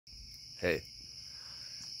Hey,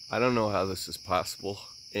 I don't know how this is possible,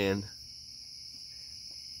 and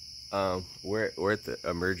we're at the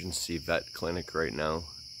emergency vet clinic right now,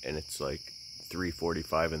 and it's like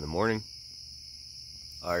 3:45 in the morning.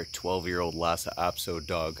 Our 12-year-old Lhasa Apso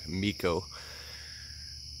dog, Miko,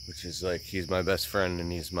 which is like, he's my best friend,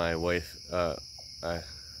 and he's my wife,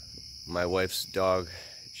 my wife's dog.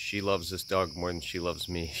 She loves this dog more than she loves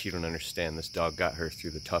me. She don't understand. This dog got her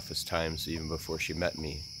through the toughest times even before she met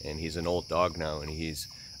me. And he's an old dog now, and he's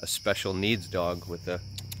a special needs dog with a...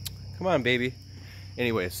 Come on, baby.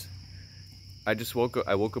 Anyways, I woke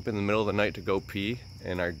up in the middle of the night to go pee,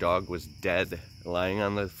 and our dog was dead, lying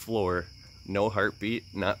on the floor. No heartbeat,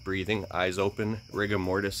 not breathing, eyes open, rigor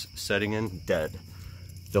mortis setting in, dead.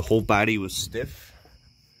 The whole body was stiff.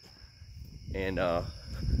 And,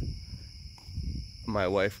 my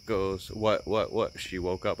wife goes, what? She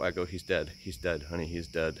woke up. I go, he's dead, honey, he's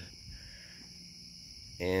dead.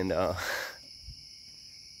 And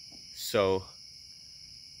so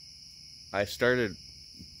I started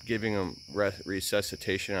giving him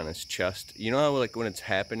resuscitation on his chest. You know how, like, when it's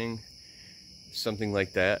happening, something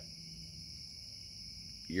like that,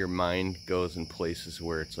 your mind goes in places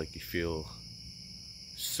where it's like you feel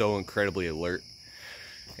so incredibly alert.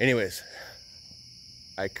 Anyways,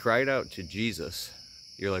 I cried out to Jesus.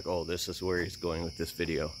 You're like, oh, this is where he's going with this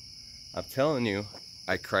video. I'm telling you,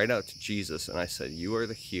 I cried out to Jesus and I said, you are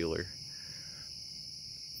the healer.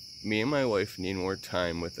 Me and my wife need more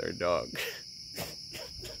time with our dog.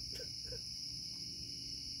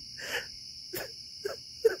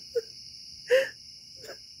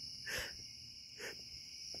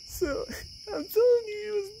 So, I'm telling you,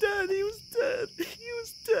 he was dead. He was dead. He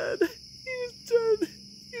was dead. He was dead.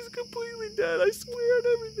 He's completely dead. I swear on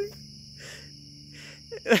everything.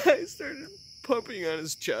 And I started pumping on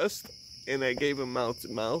his chest, and I gave him mouth to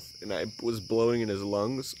mouth, and I was blowing in his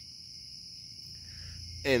lungs.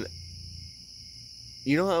 And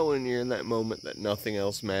you know how when you're in that moment that nothing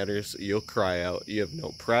else matters, you'll cry out. You have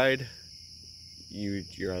no pride.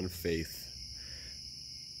 You're on faith.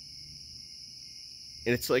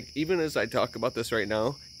 And it's like, even as I talk about this right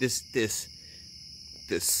now, this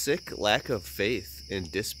sick lack of faith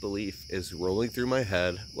and disbelief is rolling through my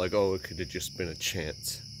head like, oh, it could have just been a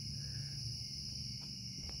chance.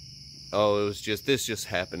 Oh, this just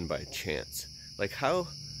happened by chance. Like, how,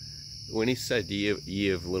 when he said ye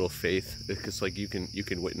of little faith, it's like you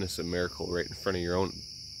can witness a miracle right in front of your own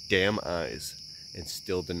damn eyes and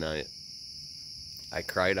still deny it. I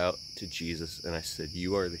cried out to Jesus and I said,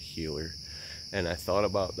 you are the healer. And I thought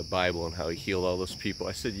about the Bible and how he healed all those people.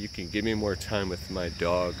 I said, you can give me more time with my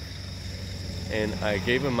dog. And I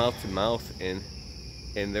gave him mouth to mouth, and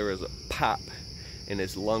there was a pop, and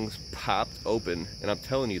his lungs popped open. And I'm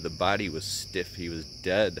telling you, the body was stiff. He was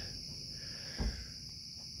dead.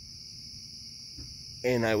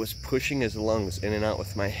 And I was pushing his lungs in and out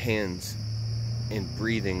with my hands and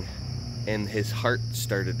breathing. And his heart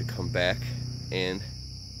started to come back, and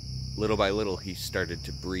little by little he started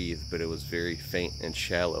to breathe, but it was very faint and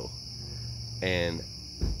shallow. And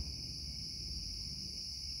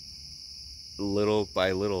little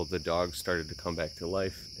by little the dog started to come back to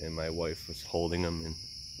life, and my wife was holding him, and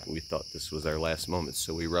we thought this was our last moment,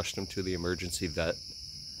 so we rushed him to the emergency vet.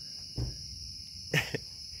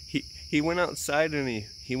 he went outside and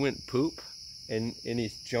he went poop, and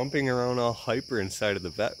he's jumping around all hyper inside of the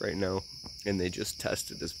vet right now, and they just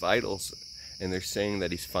tested his vitals. And they're saying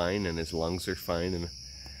that he's fine and his lungs are fine. And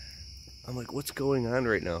I'm like, what's going on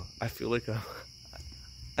right now? I feel like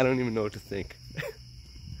I don't even know what to think.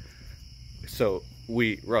 So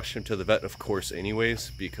we rushed him to the vet, of course,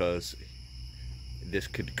 anyways, because this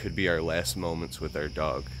could be our last moments with our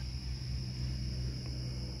dog.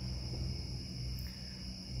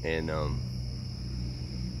 And,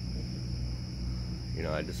 you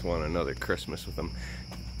know, I just want another Christmas with him.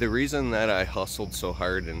 The reason that I hustled so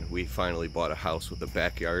hard and we finally bought a house with a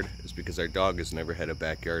backyard is because our dog has never had a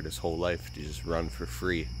backyard his whole life to just run for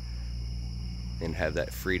free and have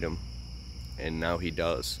that freedom. And now he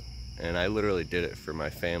does. And I literally did it for my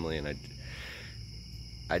family, and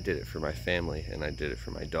I did it for my family, and I did it for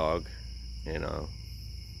my dog. And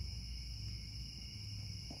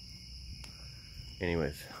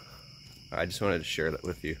anyways, I just wanted to share that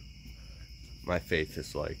with you. My faith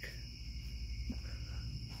is like,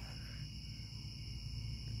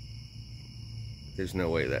 there's no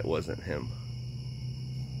way that wasn't him.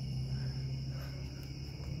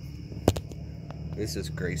 This is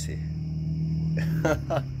Gracie.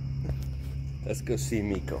 Let's go see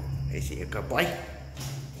Miko. Is he a good boy?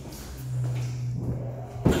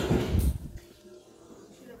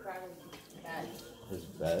 His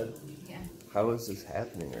bed? Yeah. How is this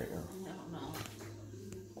happening right now? I don't know.